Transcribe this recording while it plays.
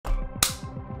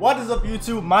What is up,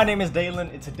 YouTube? My name is Dalen,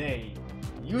 and today,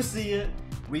 you see it,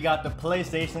 we got the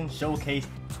PlayStation Showcase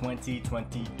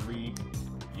 2023.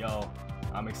 Yo,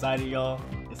 I'm excited, y'all.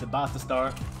 It's about to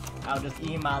start. I was just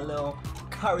eating my little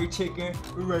curry chicken,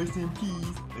 rice and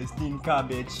peas, and steamed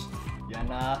cabbage. Yeah,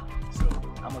 nah. So,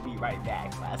 I'm gonna be right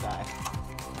back, because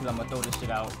I'm gonna throw this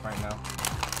shit out right now.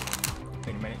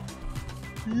 Wait a minute.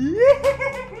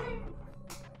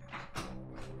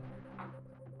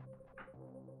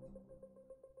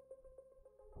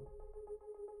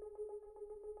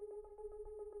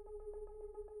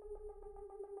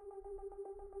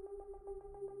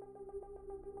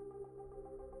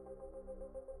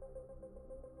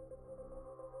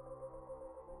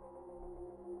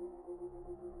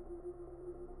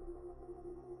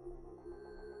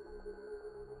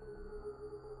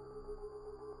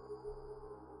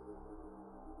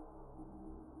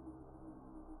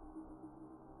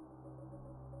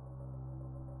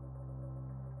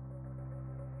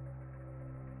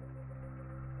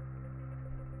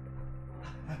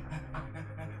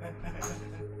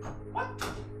 What?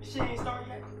 Shit ain't start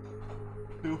yet?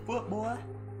 The fuck, boy?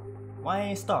 Why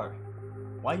ain't start?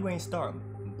 Why you ain't start,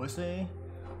 pussy?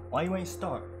 Why you ain't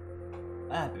start?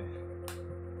 What happened?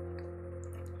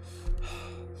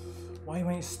 Why you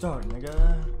ain't start,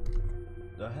 nigga?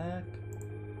 The heck?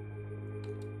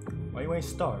 Why you ain't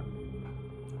start?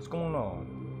 What's going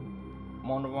on?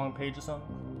 I'm on the wrong page or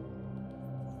something?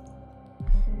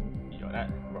 Yo,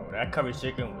 that curry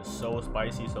chicken was so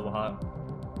spicy, so hot.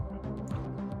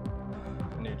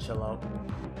 I need to chill out.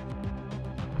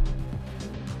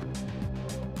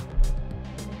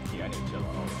 Yeah, I need to chill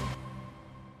out.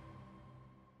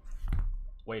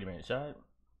 Wait a minute, should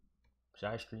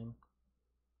I stream?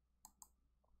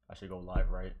 I should go live,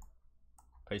 right?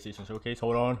 PlayStation Showcase,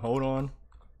 hold on.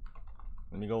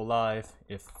 Let me go live.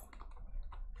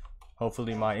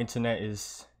 Hopefully my internet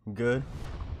is good.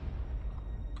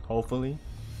 Hopefully.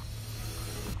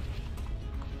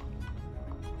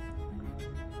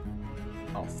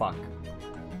 Oh fuck.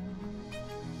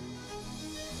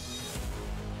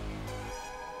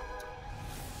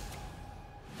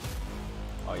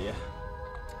 Oh yeah.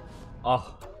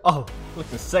 Oh,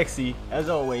 looking sexy as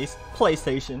always.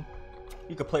 PlayStation.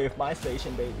 You can play with my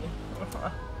station, baby.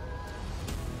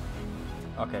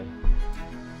 Okay.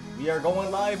 We are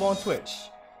going live on Twitch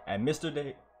at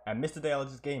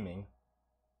MrDayologistGaming.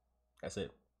 That's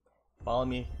it. Follow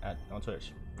me on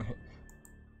Twitch.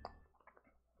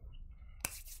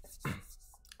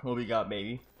 What we got,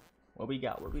 baby? What we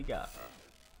got?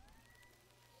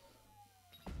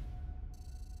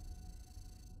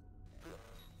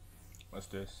 What's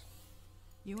this?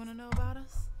 You wanna know about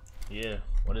us? Yeah,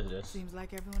 what is this? Seems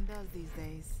like everyone does these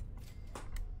days.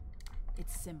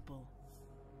 It's simple.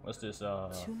 What's this,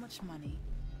 Too much money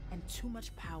and too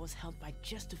much power is held by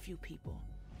just a few people.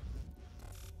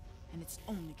 And it's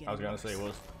only getting I was gonna worse. say,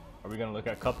 are we gonna look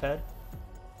at Cuphead?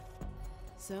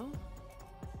 So,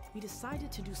 we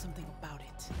decided to do something about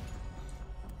it.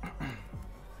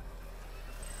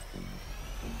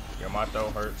 Yo, my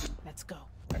throat hurts. Let's go.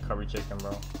 That curry chicken,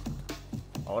 bro.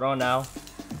 Hold on now.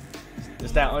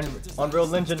 Is that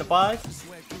Unreal Engine 5?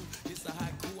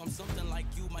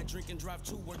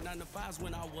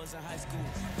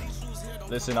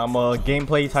 Listen, I'm a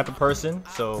gameplay type of person,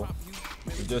 so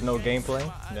if there's no gameplay,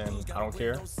 then I don't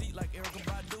care.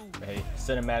 But hey,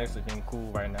 cinematics looking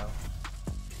cool right now.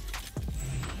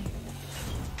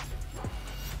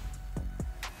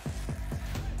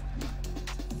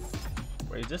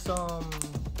 Wait, is this the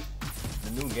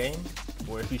new game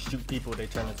where if you shoot people they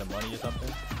turn into money or something?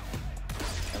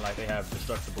 And like they have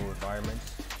destructible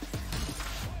environments?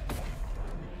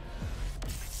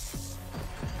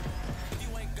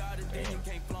 Damn.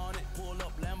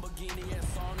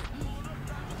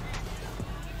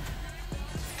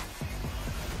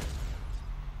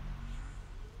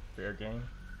 Fair game.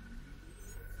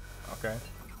 Okay.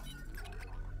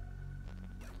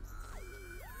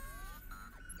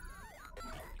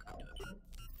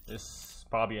 This is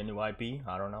probably a new IP.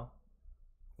 I don't know.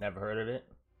 Never heard of it.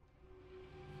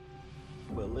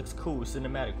 But it looks cool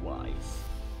cinematic wise.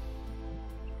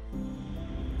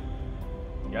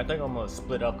 Yeah, I think I'm gonna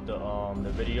split up the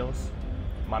videos.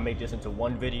 Might make this into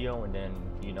one video and then,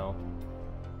 you know,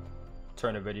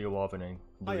 turn the video off and then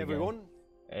do Hi it everyone. again.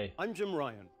 Hey. I'm Jim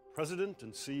Ryan, President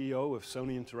and CEO of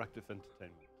Sony Interactive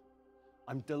Entertainment.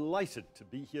 I'm delighted to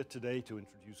be here today to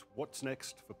introduce what's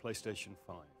next for PlayStation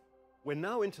 5. We're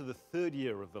now into the third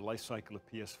year of the life cycle of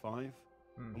PS5,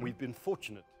 and we've been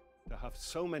fortunate to have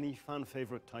so many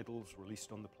fan-favorite titles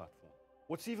released on the platform.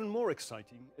 What's even more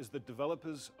exciting is that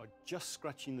developers are just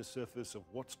scratching the surface of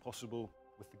what's possible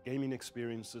with the gaming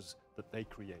experiences that they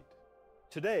create.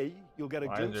 Today, you'll get a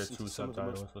Why is glimpse there two into some of the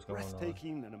most subtitles? What's going on?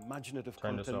 breathtaking and imaginative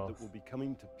Turn this content off. that will be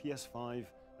coming to PS5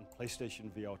 and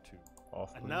PlayStation VR 2.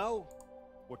 Off, And please. now,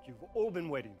 what you've all been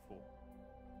waiting for.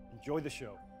 Enjoy the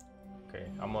show. Okay,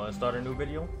 I'm gonna start a new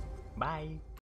video. Bye.